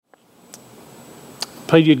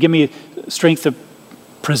pray you'd give me strength to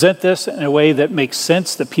present this in a way that makes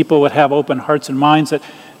sense, that people would have open hearts and minds, that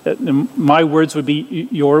my words would be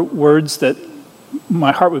your words, that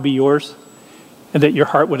my heart would be yours, and that your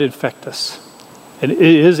heart would infect us. And it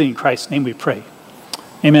is in Christ's name we pray.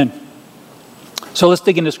 Amen. So let's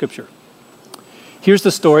dig into Scripture. Here's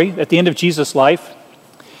the story at the end of Jesus' life.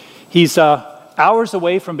 He's hours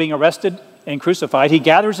away from being arrested and crucified. He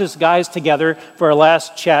gathers his guys together for a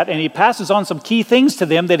last chat, and he passes on some key things to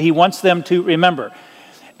them that he wants them to remember.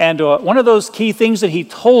 And one of those key things that he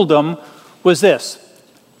told them was this: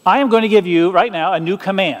 I am going to give you right now a new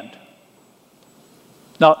command.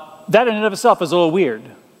 Now, that in and of itself is a little weird,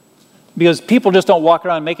 because people just don't walk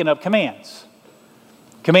around making up commands.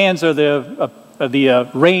 Commands are the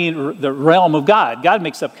realm of God. God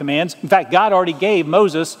makes up commands. In fact, God already gave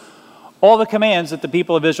Moses all the commands that the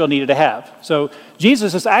people of Israel needed to have. So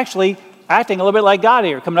Jesus is actually acting a little bit like God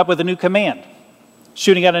here, coming up with a new command,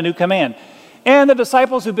 shooting out a new command. And the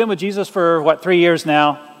disciples who've been with Jesus for, 3 years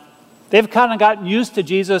now, they've kind of gotten used to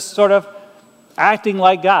Jesus sort of acting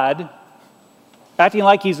like God, acting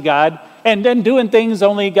like he's God, and then doing things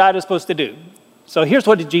only God is supposed to do. So here's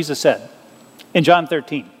what Jesus said in John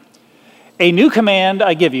 13. A new command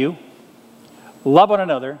I give you, love one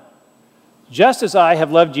another. Just as I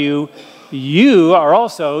have loved you, you are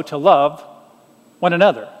also to love one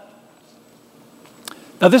another.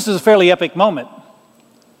 Now this is a fairly epic moment,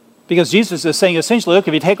 because Jesus is saying essentially, look,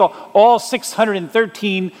 if you take all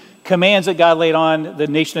 613 commands that God laid on the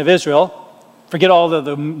nation of Israel, forget all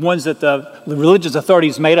the ones that the religious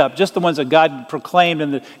authorities made up, just the ones that God proclaimed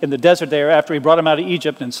in the desert there after he brought them out of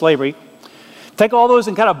Egypt in slavery. Take all those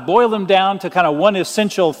and kind of boil them down to kind of one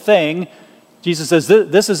essential thing. Jesus says,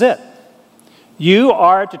 this is it. You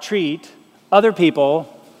are to treat other people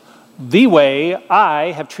the way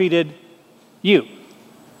I have treated you.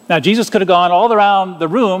 Now, Jesus could have gone all around the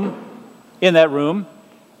room, in that room,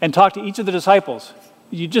 and talked to each of the disciples.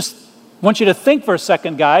 I want you to think for a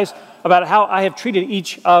second, guys, about how I have treated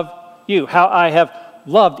each of you, how I have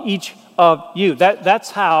loved each of you. That's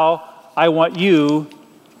how I want you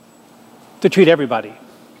to treat everybody.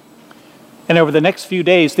 And over the next few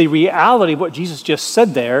days, the reality of what Jesus just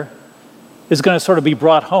said there is going to sort of be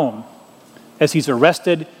brought home as he's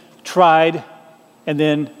arrested, tried, and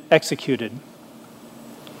then executed.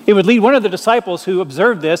 It would lead one of the disciples who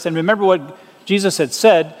observed this and remember what Jesus had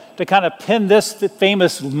said to kind of pin this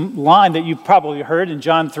famous line that you've probably heard in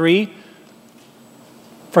John 3.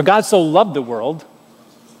 For God so loved the world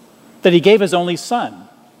that he gave his only Son,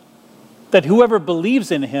 that whoever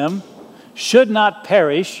believes in him should not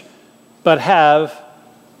perish, but have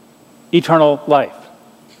eternal life.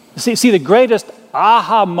 See, the greatest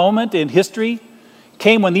aha moment in history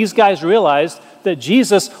came when these guys realized that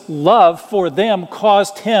Jesus' love for them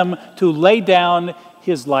caused him to lay down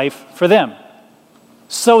his life for them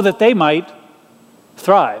so that they might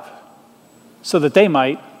thrive, so that they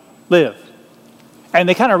might live. And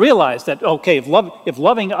they kind of realized that, okay, if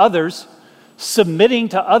loving others, submitting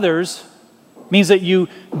to others means that you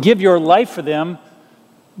give your life for them,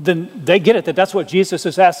 then they get it, that's what Jesus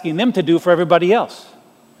is asking them to do for everybody else.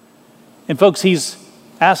 And folks, he's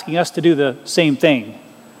asking us to do the same thing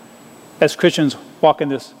as Christians walking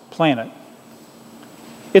this planet.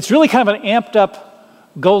 It's really kind of an amped up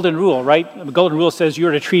golden rule, right? The golden rule says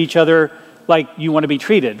you're to treat each other like you want to be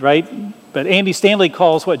treated, right? But Andy Stanley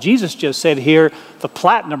calls what Jesus just said here the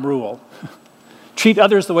platinum rule. Treat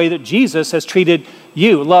others the way that Jesus has treated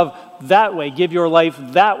you. Love that way. Give your life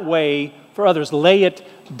that way for others. Lay it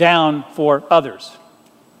down for others.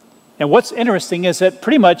 And what's interesting is that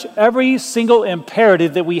pretty much every single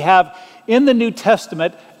imperative that we have in the New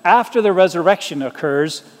Testament after the resurrection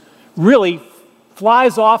occurs really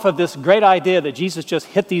flies off of this great idea that Jesus just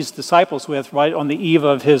hit these disciples with right on the eve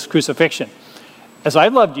of his crucifixion. As I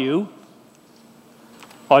loved you,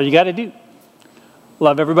 all you got to do,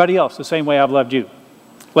 love everybody else the same way I've loved you.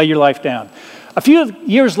 Lay your life down. A few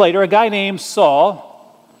years later, a guy named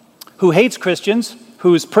Saul, who hates Christians,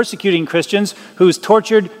 who's persecuting Christians, who's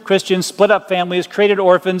tortured Christians, split up families, created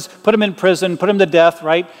orphans, put them in prison, put them to death,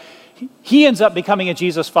 right? He ends up becoming a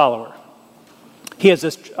Jesus follower. He has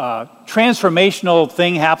this transformational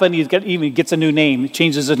thing happen. He even gets a new name. He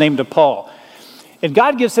changes his name to Paul. And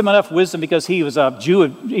God gives him enough wisdom because he was a Jew.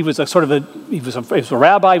 He was a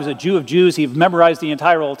rabbi. He was a Jew of Jews. He memorized the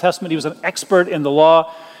entire Old Testament. He was an expert in the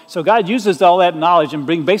law. So God uses all that knowledge and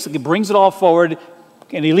basically brings it all forward.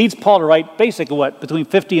 And he leads Paul to write basically between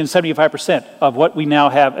 50 and 75% of what we now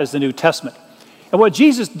have as the New Testament. And what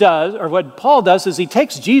Jesus does, or what Paul does, is he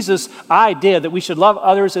takes Jesus' idea that we should love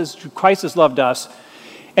others as Christ has loved us,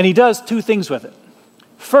 and he does two things with it.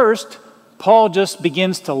 First, Paul just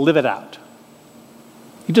begins to live it out.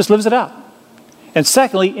 He just lives it out. And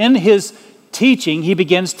secondly, in his teaching, he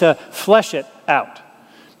begins to flesh it out,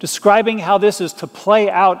 describing how this is to play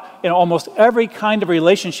out in almost every kind of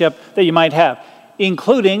relationship that you might have,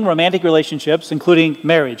 including romantic relationships, including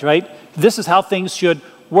marriage, right? This is how things should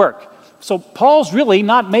work. So Paul's really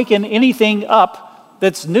not making anything up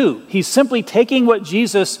that's new. He's simply taking what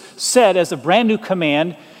Jesus said as a brand new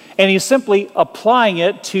command, and he's simply applying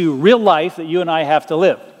it to real life that you and I have to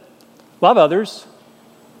live. Love others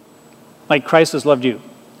like Christ has loved you.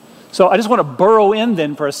 So I just want to burrow in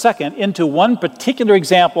then for a second into one particular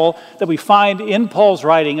example that we find in Paul's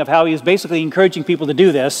writing of how he is basically encouraging people to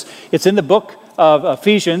do this. It's in the book of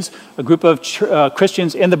Ephesians, a group of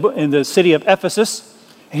Christians in the city of Ephesus.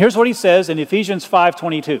 And here's what he says in Ephesians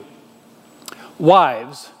 5:22.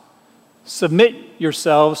 Wives, submit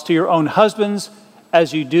yourselves to your own husbands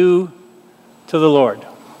as you do to the Lord.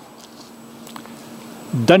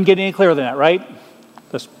 Doesn't get any clearer than that, right?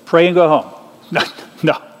 Let's pray and go home.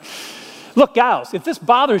 No. Look, gals, if this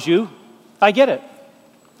bothers you, I get it.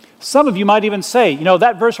 Some of you might even say,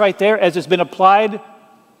 that verse right there, as it's been applied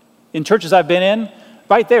in churches I've been in,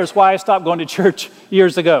 right there is why I stopped going to church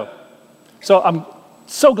years ago. So I'm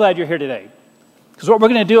so glad you're here today. Because what we're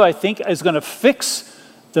going to do, I think, is going to fix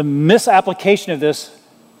the misapplication of this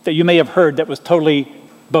that you may have heard that was totally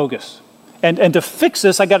bogus. And to fix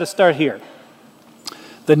this, I got to start here.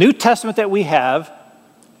 The New Testament that we have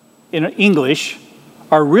in English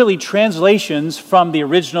are really translations from the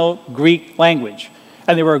original Greek language.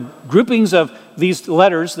 And there were groupings of these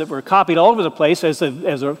letters that were copied all over the place as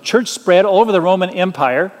a church spread all over the Roman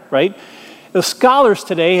Empire, right? The scholars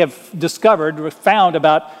today have found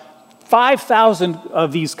about 5,000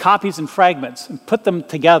 of these copies and fragments and put them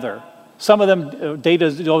together. Some of them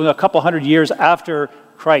dated a couple hundred years after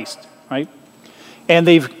Christ, right? And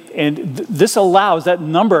this allows, that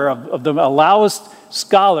number of them allows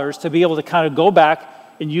scholars to be able to kind of go back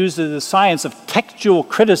and use the science of textual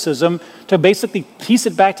criticism to basically piece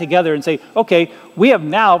it back together and say, okay, we have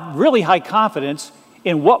now really high confidence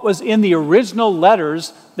in what was in the original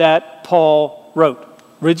letters that Paul wrote.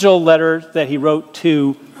 Original letter that he wrote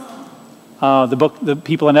to the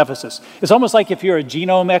people in Ephesus. It's almost like if you're a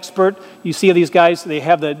genome expert, you see these guys, they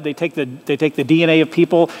take the DNA of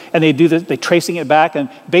people and they're tracing it back. And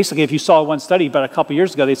basically, if you saw one study about a couple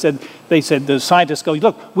years ago, they said the scientists go,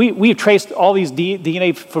 look, we've traced all these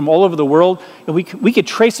DNA from all over the world, and we could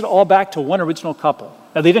trace it all back to one original couple.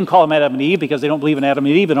 Now, they didn't call them Adam and Eve because they don't believe in Adam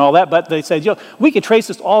and Eve and all that, but they said, we could trace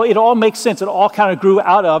this all, it all makes sense. It all kind of grew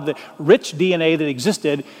out of the rich DNA that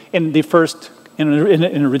existed in the first in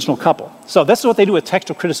an original couple. So that's what they do with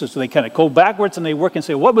textual criticism. They kind of go backwards and they work and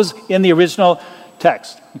say, what was in the original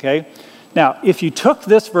text? Okay. Now, if you took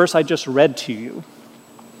this verse I just read to you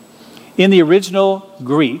in the original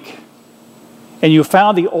Greek and you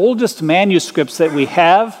found the oldest manuscripts that we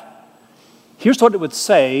have, here's what it would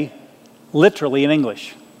say literally in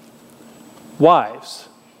English. Wives,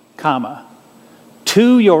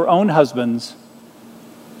 to your own husbands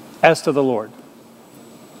as to the Lord.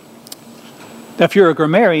 Now, if you're a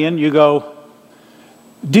grammarian, you go,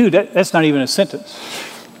 dude, that's not even a sentence.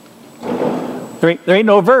 There ain't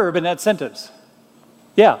no verb in that sentence.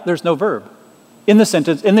 Yeah, there's no verb in the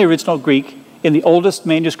sentence, in the original Greek, in the oldest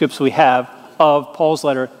manuscripts we have of Paul's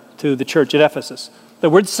letter to the church at Ephesus. The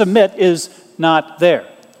word submit is not there.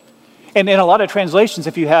 And in a lot of translations,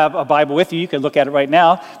 if you have a Bible with you, you can look at it right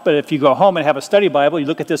now, but if you go home and have a study Bible, you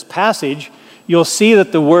look at this passage, you'll see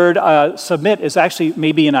that the word submit is actually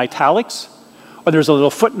maybe in italics, or there's a little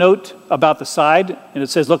footnote about the side, and it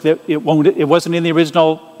says, look, it wasn't in the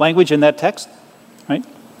original language in that text, right?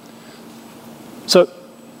 So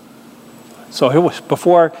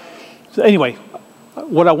anyway,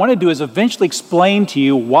 what I want to do is eventually explain to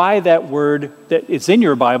you why that word that is in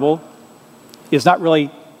your Bible is not really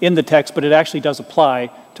in the text, but it actually does apply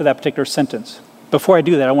to that particular sentence. Before I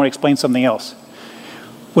do that, I want to explain something else.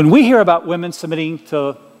 When we hear about women submitting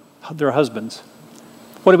to their husbands,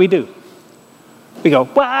 what do? We go,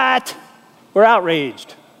 what? We're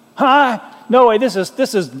outraged. Huh? No way, this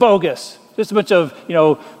is bogus. Just a bunch of,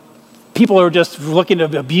 people who are just looking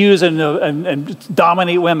to abuse and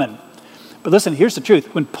dominate women. But listen, here's the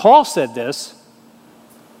truth. When Paul said this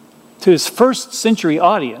to his first century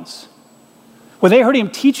audience, when they heard him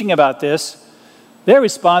teaching about this, their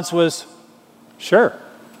response was, sure,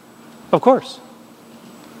 of course.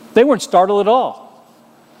 They weren't startled at all.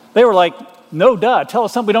 They were like, no duh, tell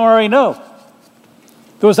us something we don't already know.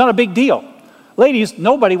 It was not a big deal. Ladies,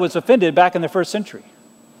 nobody was offended back in the first century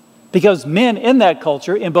because men in that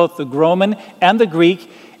culture, in both the Roman and the Greek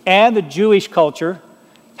and the Jewish culture,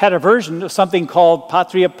 had a version of something called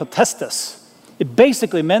patria potestas. It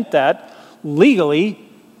basically meant that legally,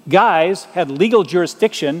 guys had legal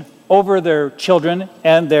jurisdiction over their children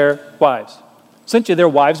and their wives. Essentially, their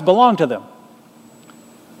wives belonged to them,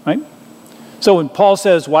 right? So when Paul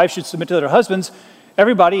says wives should submit to their husbands,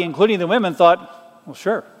 everybody, including the women, thought, well,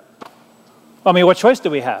 sure. I mean, what choice do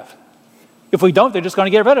we have? If we don't, they're just going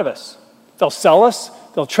to get rid of us. They'll sell us,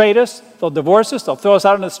 they'll trade us, they'll divorce us, they'll throw us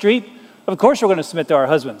out on the street. Of course we're going to submit to our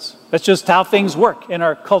husbands. That's just how things work in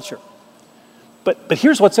our culture. But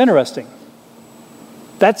here's what's interesting.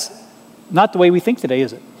 That's not the way we think today,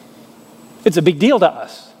 is it? It's a big deal to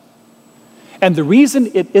us. And the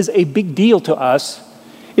reason it is a big deal to us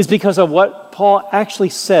is because of what Paul actually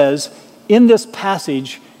says in this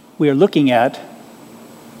passage we are looking at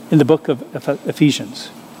in the book of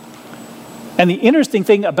Ephesians. And the interesting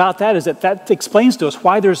thing about that is that explains to us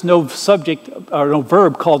why there's no subject or no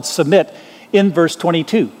verb called submit in verse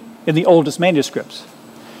 22 in the oldest manuscripts.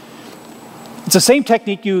 It's the same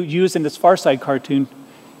technique you use in this Far Side cartoon.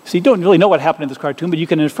 So you don't really know what happened in this cartoon, but you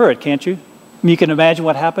can infer it, can't you? I mean, you can imagine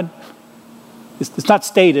what happened. It's not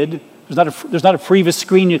stated. There's not a previous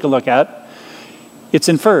screen you can look at. It's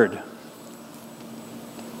inferred.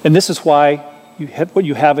 And this is why you have what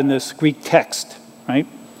you have in this Greek text, right?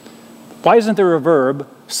 Why isn't there a verb,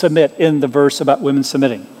 submit, in the verse about women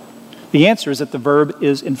submitting? The answer is that the verb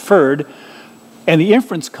is inferred, and the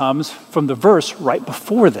inference comes from the verse right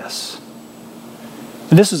before this.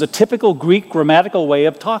 And this is a typical Greek grammatical way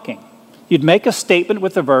of talking. You'd make a statement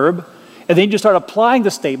with the verb, and then you start applying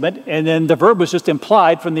the statement, and then the verb was just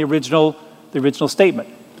implied from the original statement.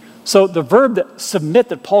 So the verb that submit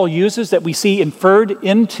that Paul uses that we see inferred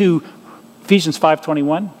into Ephesians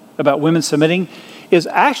 5:21 about women submitting is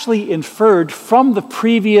actually inferred from the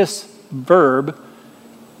previous verb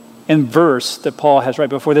and verse that Paul has right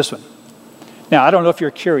before this one. Now, I don't know if you're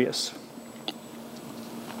curious,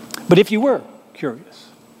 but if you were curious,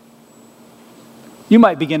 you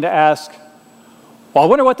might begin to ask, well, I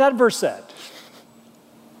wonder what that verse said.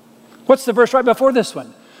 What's the verse right before this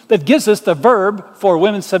one that gives us the verb for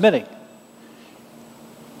women submitting?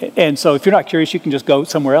 And so if you're not curious, you can just go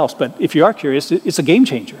somewhere else. But if you are curious, it's a game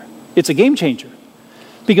changer. It's a game changer.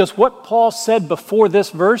 Because what Paul said before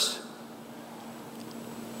this verse,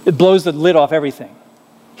 it blows the lid off everything.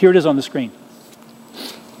 Here it is on the screen.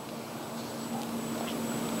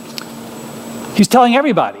 He's telling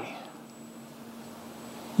everybody,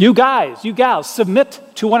 you guys, you gals, submit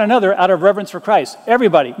to one another out of reverence for Christ.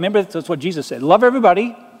 Everybody. Remember, that's what Jesus said. Love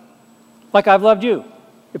everybody like I've loved you.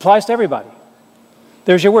 It applies to everybody.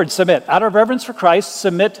 There's your word, submit. Out of reverence for Christ,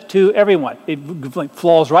 submit to everyone. It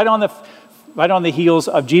falls right on the heels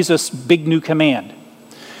of Jesus' big new command.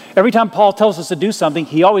 Every time Paul tells us to do something,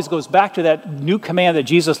 he always goes back to that new command that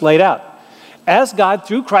Jesus laid out. As God,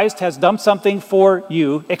 through Christ, has done something for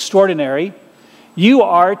you extraordinary, you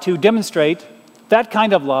are to demonstrate that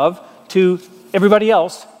kind of love to everybody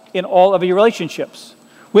else in all of your relationships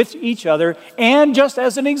with each other, and just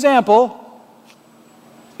as an example,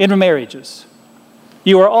 in marriages.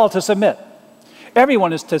 You are all to submit.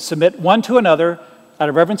 Everyone is to submit one to another out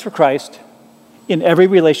of reverence for Christ in every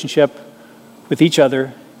relationship with each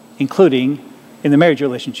other, including in the marriage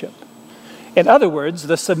relationship. In other words,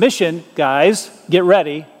 the submission, guys, get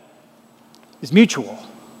ready, is mutual.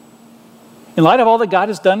 In light of all that God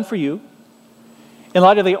has done for you, in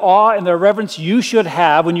light of the awe and the reverence you should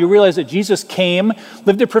have when you realize that Jesus came,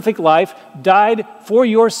 lived a perfect life, died for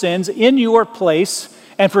your sins in your place,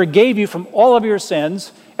 and forgave you from all of your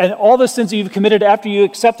sins, and all the sins that you've committed after you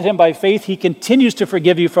accepted him by faith, he continues to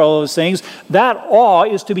forgive you for all those things. That awe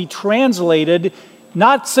is to be translated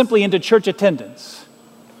not simply into church attendance,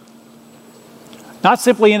 not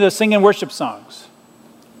simply into singing worship songs,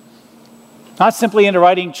 not simply into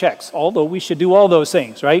writing checks, although we should do all those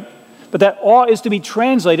things, right? But that awe is to be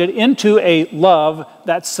translated into a love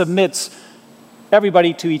that submits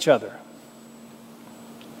everybody to each other,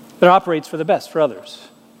 that operates for the best for others.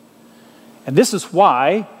 And this is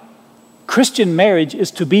why Christian marriage is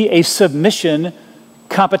to be a submission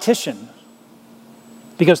competition,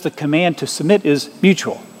 because the command to submit is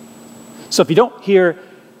mutual. So if you don't hear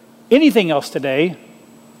anything else today,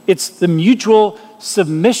 it's the mutual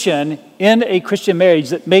submission in a Christian marriage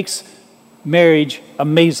that makes marriage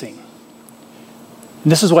amazing.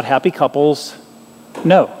 And this is what happy couples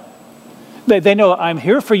know. They know, I'm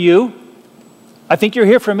here for you. I think you're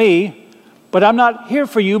here for me. But I'm not here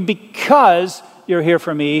for you because you're here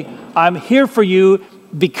for me. I'm here for you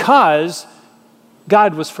because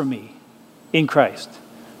God was for me in Christ.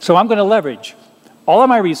 So I'm going to leverage all of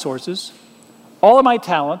my resources, all of my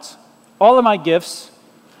talents, all of my gifts,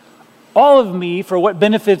 all of me for what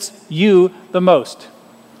benefits you the most.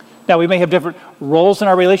 Now, we may have different roles in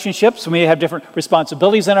our relationships. We may have different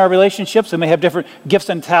responsibilities in our relationships. We may have different gifts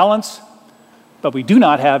and talents, but we do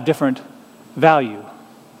not have different value.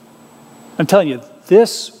 I'm telling you,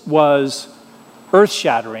 this was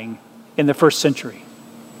earth-shattering in the first century.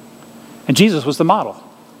 And Jesus was the model.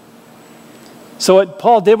 So what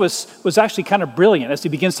Paul did was actually kind of brilliant as he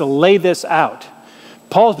begins to lay this out.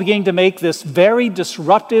 Paul's beginning to make this very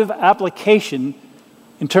disruptive application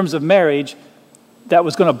in terms of marriage that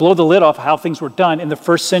was going to blow the lid off how things were done in the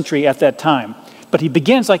first century at that time. But he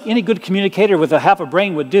begins like any good communicator with a half a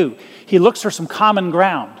brain would do. He looks for some common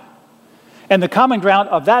ground. And the common ground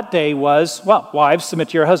of that day was, well, wives, submit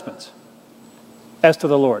to your husbands, as to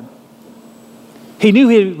the Lord. He knew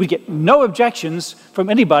he would get no objections from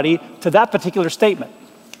anybody to that particular statement,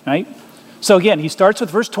 right? So again, he starts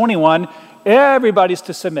with verse 21, everybody's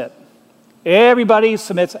to submit. Everybody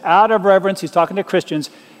submits out of reverence. He's talking to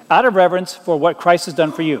Christians, out of reverence for what Christ has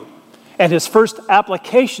done for you. And his first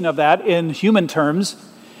application of that in human terms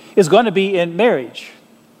is going to be in marriage,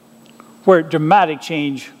 where dramatic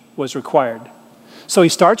change was required. So he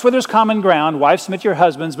starts with his common ground, wives submit to your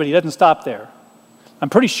husbands, but he doesn't stop there. I'm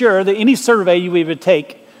pretty sure that any survey you would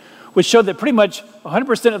take would show that pretty much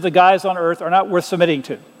 100% of the guys on earth are not worth submitting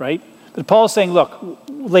to, right? But Paul's saying, look,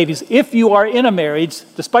 ladies, if you are in a marriage,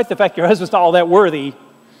 despite the fact your husband's not all that worthy,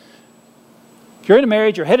 if you're in a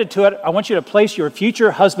marriage, you're headed to it, I want you to place your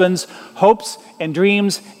future husband's hopes and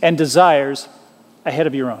dreams and desires ahead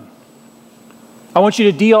of your own. I want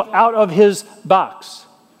you to deal out of his box.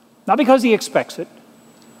 Not because he expects it,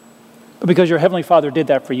 but because your Heavenly Father did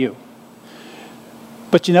that for you.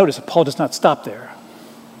 But you notice that Paul does not stop there.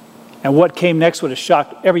 And what came next would have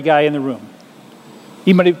shocked every guy in the room.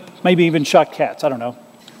 He maybe even shocked cats, I don't know.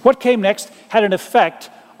 What came next had an effect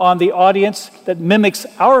on the audience that mimics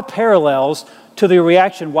our parallels to the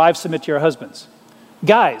reaction, wives submit to your husbands.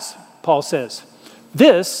 Guys, Paul says,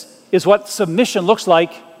 this is what submission looks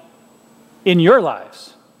like in your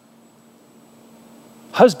lives.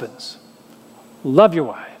 Husbands, love your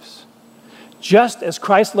wives, just as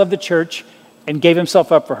Christ loved the church and gave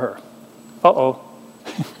himself up for her. Uh-oh.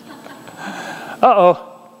 Uh-oh.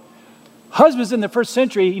 Husbands in the first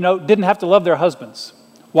century, didn't have to love their husbands.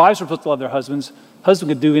 Wives were supposed to love their husbands.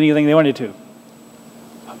 Husbands could do anything they wanted to.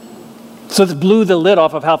 So this blew the lid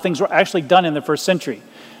off of how things were actually done in the first century.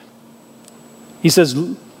 He says,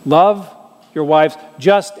 love your wives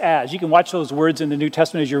just as. You can watch those words in the New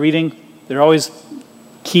Testament as you're reading. They're always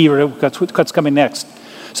key to what's coming next.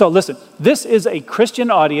 So listen, this is a Christian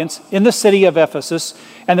audience in the city of Ephesus,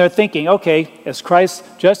 and they're thinking, okay,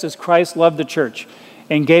 just as Christ loved the church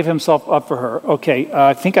and gave himself up for her. Okay,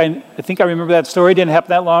 I think I remember that story. It didn't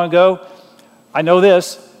happen that long ago. I know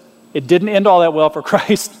this. It didn't end all that well for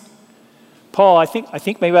Christ. Paul, I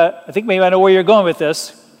think maybe I know where you're going with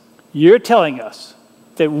this. You're telling us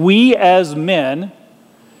that we as men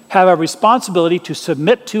have a responsibility to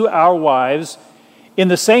submit to our wives in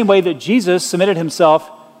the same way that Jesus submitted himself,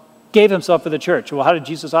 gave himself for the church. Well, how did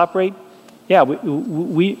Jesus operate? Yeah,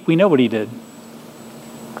 we know what he did.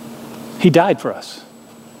 He died for us.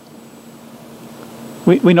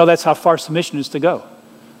 We know that's how far submission is to go.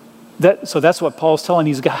 So that's what Paul's telling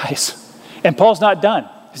these guys. And Paul's not done.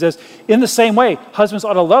 He says, in the same way, husbands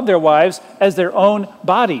ought to love their wives as their own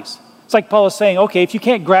bodies. It's like Paul is saying, okay, if you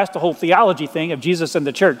can't grasp the whole theology thing of Jesus and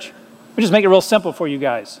the church, we'll just make it real simple for you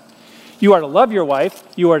guys. You are to love your wife.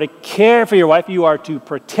 You are to care for your wife. You are to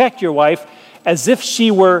protect your wife as if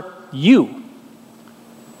she were you.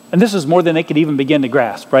 And this is more than they could even begin to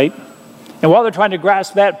grasp, right? And while they're trying to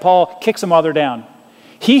grasp that, Paul kicks them while they're down.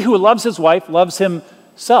 He who loves his wife loves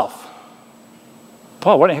himself.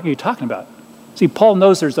 Paul, what the heck are you talking about? See, Paul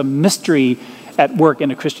knows there's a mystery at work in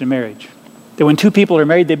a Christian marriage. That when two people are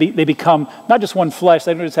married, they become not just one flesh,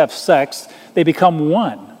 they don't just have sex, they become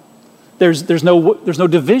one. There's no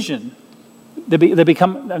division. They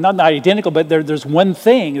become not identical, but there's one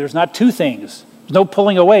thing. There's not two things. There's no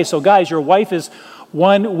pulling away. So guys, your wife is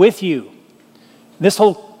one with you. This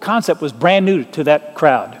whole concept was brand new to that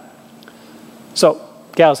crowd. So,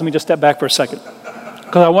 gals, let me just step back for a second,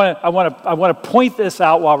 because I want to point this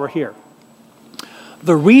out while we're here.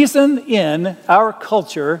 The reason in our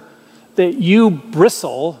culture that you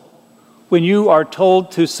bristle when you are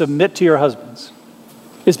told to submit to your husbands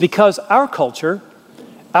is because our culture,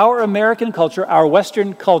 our American culture, our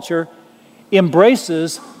Western culture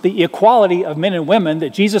embraces the equality of men and women that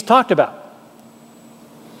Jesus talked about.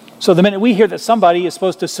 So the minute we hear that somebody is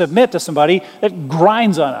supposed to submit to somebody, it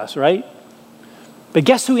grinds on us, right? But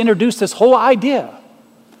guess who introduced this whole idea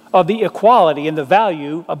of the equality and the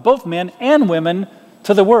value of both men and women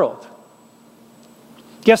to the world?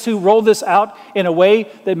 Guess who rolled this out in a way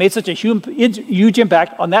that made such a huge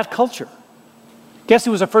impact on that culture? Guess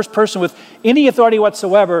who was the first person with any authority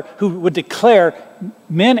whatsoever who would declare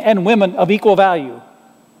men and women of equal value?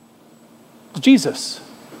 Jesus.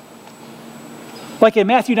 Like in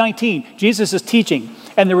Matthew 19, Jesus is teaching,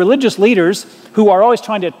 and the religious leaders who are always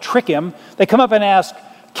trying to trick him, they come up and ask,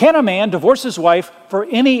 can a man divorce his wife for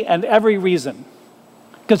any and every reason?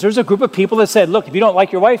 Because there's a group of people that said, look, if you don't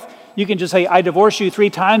like your wife, you can just say, I divorce you 3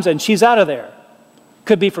 times, and she's out of there.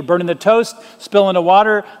 Could be for burning the toast, spilling the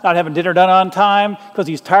water, not having dinner done on time, because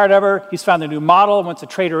he's tired of her, he's found a new model, wants to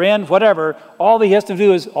trade her in, whatever. All they have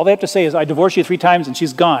to say is, I divorce you 3 times, and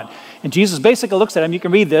she's gone. And Jesus basically looks at him. You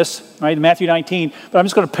can read this, right, in Matthew 19, but I'm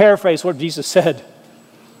just going to paraphrase what Jesus said.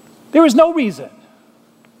 There is no reason.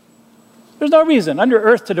 There's no reason under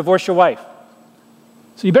earth to divorce your wife.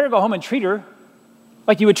 So you better go home and treat her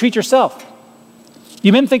like you would treat yourself.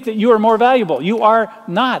 You men think that you are more valuable. You are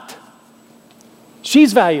not.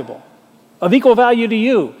 She's valuable, of equal value to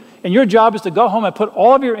you. And your job is to go home and put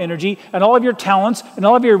all of your energy and all of your talents and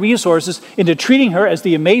all of your resources into treating her as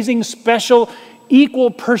the amazing, special, equal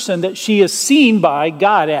person that she is seen by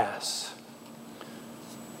God as.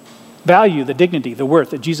 Value, the dignity, the worth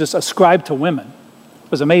that Jesus ascribed to women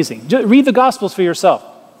was amazing. Just read the Gospels for yourself,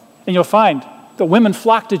 and you'll find that women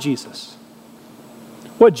flocked to Jesus.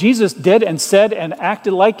 What Jesus did and said and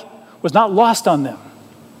acted like was not lost on them.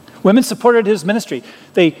 Women supported his ministry.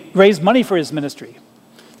 They raised money for his ministry.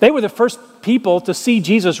 They were the first people to see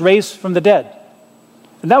Jesus raised from the dead.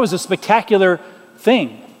 And that was a spectacular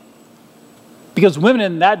thing. Because women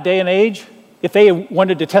in that day and age, if they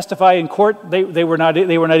wanted to testify in court, they were not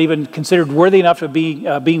even considered worthy enough of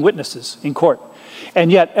being witnesses in court.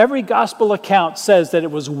 And yet every gospel account says that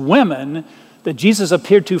it was women that Jesus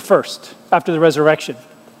appeared to first after the resurrection.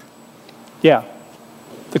 Yeah.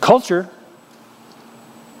 The culture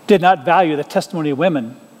did not value the testimony of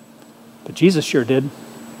women, but Jesus sure did.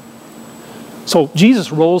 So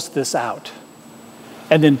Jesus rolls this out,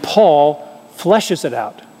 and then Paul fleshes it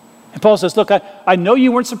out. And Paul says, look, I know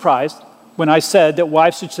you weren't surprised when I said that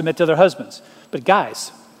wives should submit to their husbands, but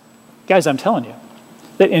guys, I'm telling you,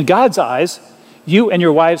 that in God's eyes, you and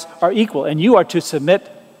your wives are equal, and you are to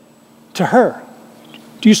submit to her.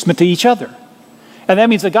 You submit to each other. And that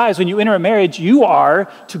means that, guys, when you enter a marriage, you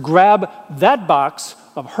are to grab that box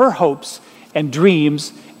of her hopes and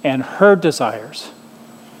dreams and her desires,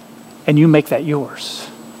 and you make that yours.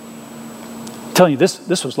 I'm telling you,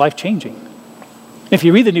 this was life-changing. If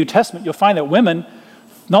you read the New Testament, you'll find that women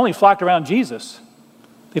not only flocked around Jesus,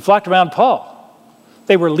 they flocked around Paul.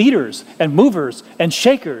 They were leaders and movers and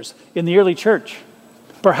shakers in the early church.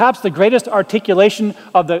 Perhaps the greatest articulation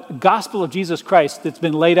of the gospel of Jesus Christ that's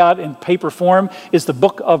been laid out in paper form is the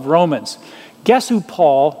book of Romans. Guess who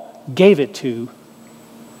Paul gave it to,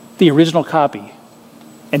 the original copy,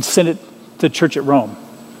 and sent it to the church at Rome?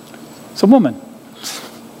 It's a woman.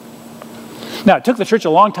 Now, it took the church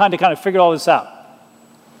a long time to kind of figure all this out.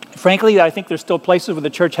 Frankly, I think there's still places where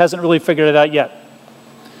the church hasn't really figured it out yet.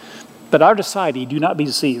 But our society, do not be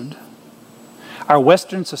deceived. Our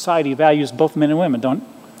Western society values both men and women, don't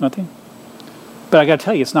they? But I got to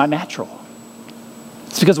tell you, it's not natural.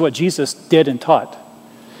 It's because of what Jesus did and taught.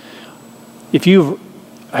 If you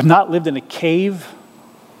have not lived in a cave,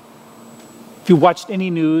 if you watched any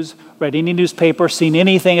news, read any newspaper, seen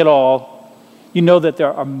anything at all, you know that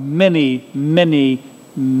there are many, many,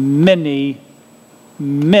 many,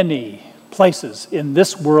 many places in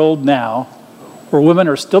this world now where women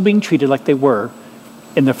are still being treated like they were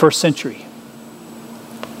in the first century.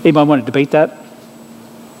 Anybody want to debate that?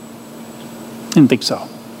 Didn't think so.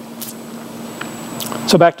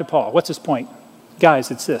 So back to Paul. What's his point? Guys,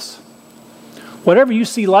 it's this. Whatever you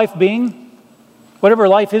see life being, whatever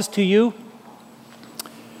life is to you,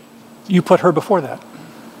 you put her before that.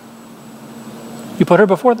 You put her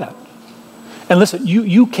before that. And listen,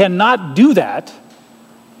 you cannot do that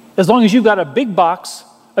as long as you've got a big box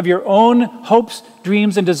of your own hopes,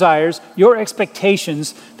 dreams, and desires, your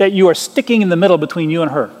expectations that you are sticking in the middle between you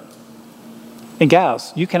and her. And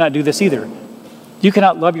gals, you cannot do this either. You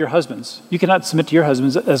cannot love your husbands. You cannot submit to your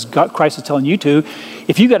husbands as Christ is telling you to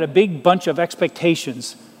if you've got a big bunch of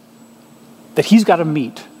expectations that he's got to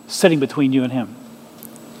meet sitting between you and him.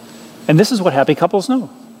 And this is what happy couples know.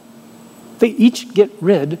 They each get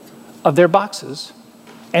rid of their boxes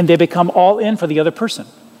and they become all in for the other person.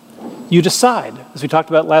 You decide, as we talked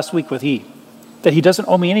about last week with E, that he doesn't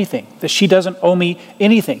owe me anything, that she doesn't owe me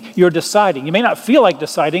anything. You're deciding. You may not feel like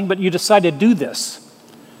deciding, but you decide to do this.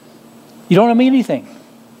 You don't owe me anything,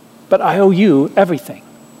 but I owe you everything.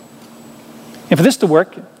 And for this to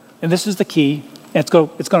work, and this is the key, and it's going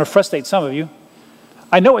to frustrate some of you,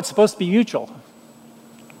 I know it's supposed to be mutual.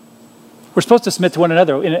 We're supposed to submit to one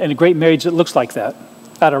another in a great marriage that looks like that,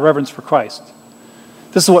 out of reverence for Christ.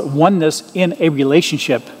 This is what oneness in a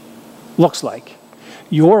relationship looks like.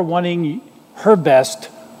 You're wanting her best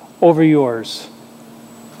over yours.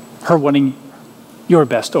 Her wanting your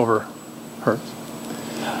best over hers.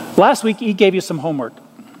 Last week, he gave you some homework.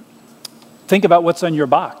 Think about what's on your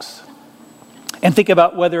box. And think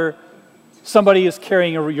about whether somebody is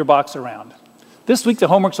carrying your box around. This week, the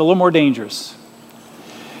homework's a little more dangerous.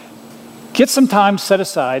 Get some time set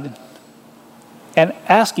aside and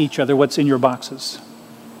ask each other what's in your boxes.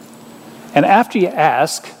 And after you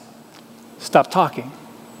ask, stop talking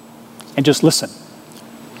and just listen.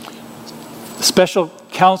 Special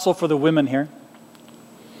counsel for the women here.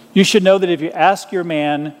 You should know that if you ask your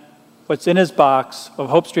man what's in his box of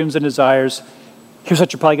hopes, dreams, and desires, here's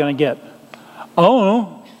what you're probably going to get.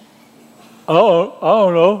 Oh,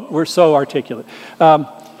 no. We're so articulate.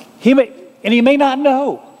 He may not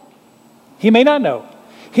know. He may not know.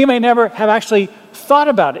 He may never have actually thought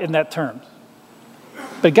about it in that terms.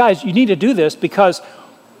 But guys, you need to do this because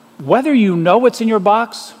whether you know what's in your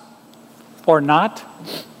box or not,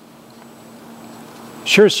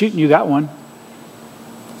 sure as shooting, you got one.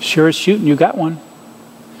 Sure as shooting, you got one.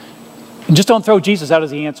 And just don't throw Jesus out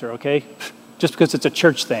as the answer, okay? Just because it's a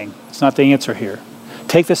church thing. It's not the answer here.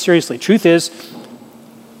 Take this seriously. Truth is,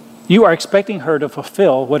 you are expecting her to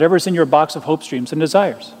fulfill whatever's in your box of hopes, dreams, and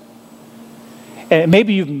desires. And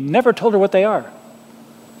maybe you've never told her what they are.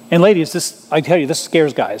 And ladies, I tell you, this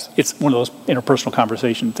scares guys. It's one of those interpersonal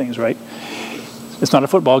conversation things, right? It's not a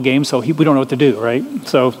football game, so we don't know what to do, right?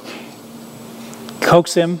 So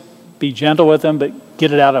coax him, be gentle with him, but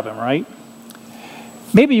get it out of him, right?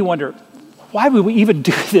 Maybe you wonder, why would we even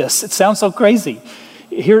do this? It sounds so crazy.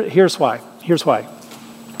 Here's why. Here's why.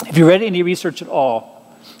 If you read any research at all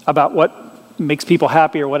about what makes people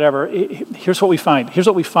happy or whatever, here's what we find. Here's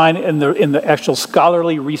what we find in the actual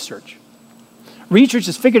scholarly research. Research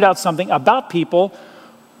has figured out something about people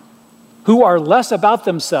who are less about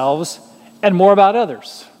themselves and more about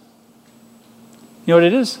others. You know what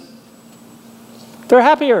it is? They're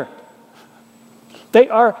happier. They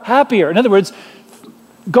are happier. In other words,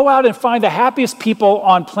 go out and find the happiest people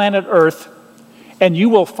on planet Earth, and you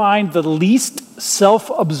will find the least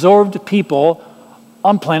self-absorbed people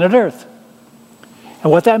on planet Earth.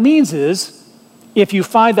 And what that means is, if you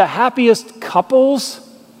find the happiest couples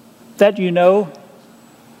that you know,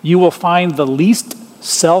 you will find the least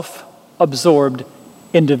self-absorbed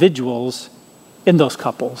individuals in those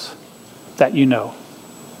couples that you know.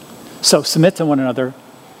 So submit to one another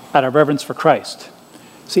out of reverence for Christ.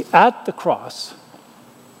 See, at the cross,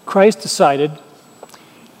 Christ decided,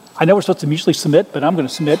 I know we're supposed to mutually submit, but I'm going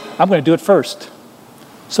to submit. I'm going to do it first.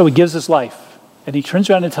 So he gives his life. And he turns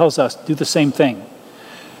around and tells us, do the same thing.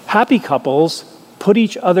 Happy couples put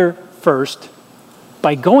each other first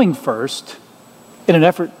by going first in an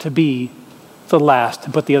effort to be the last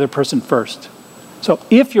and put the other person first. So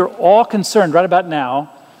if you're all concerned right about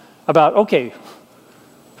now about, okay,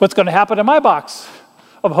 what's going to happen in my box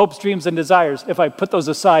of hopes, dreams, and desires if I put those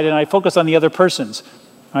aside and I focus on the other person's,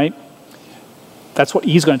 right? That's what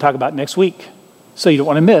he's going to talk about next week. So you don't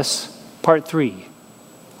want to miss part 3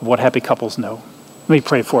 of what happy couples know. Let me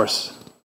pray for us.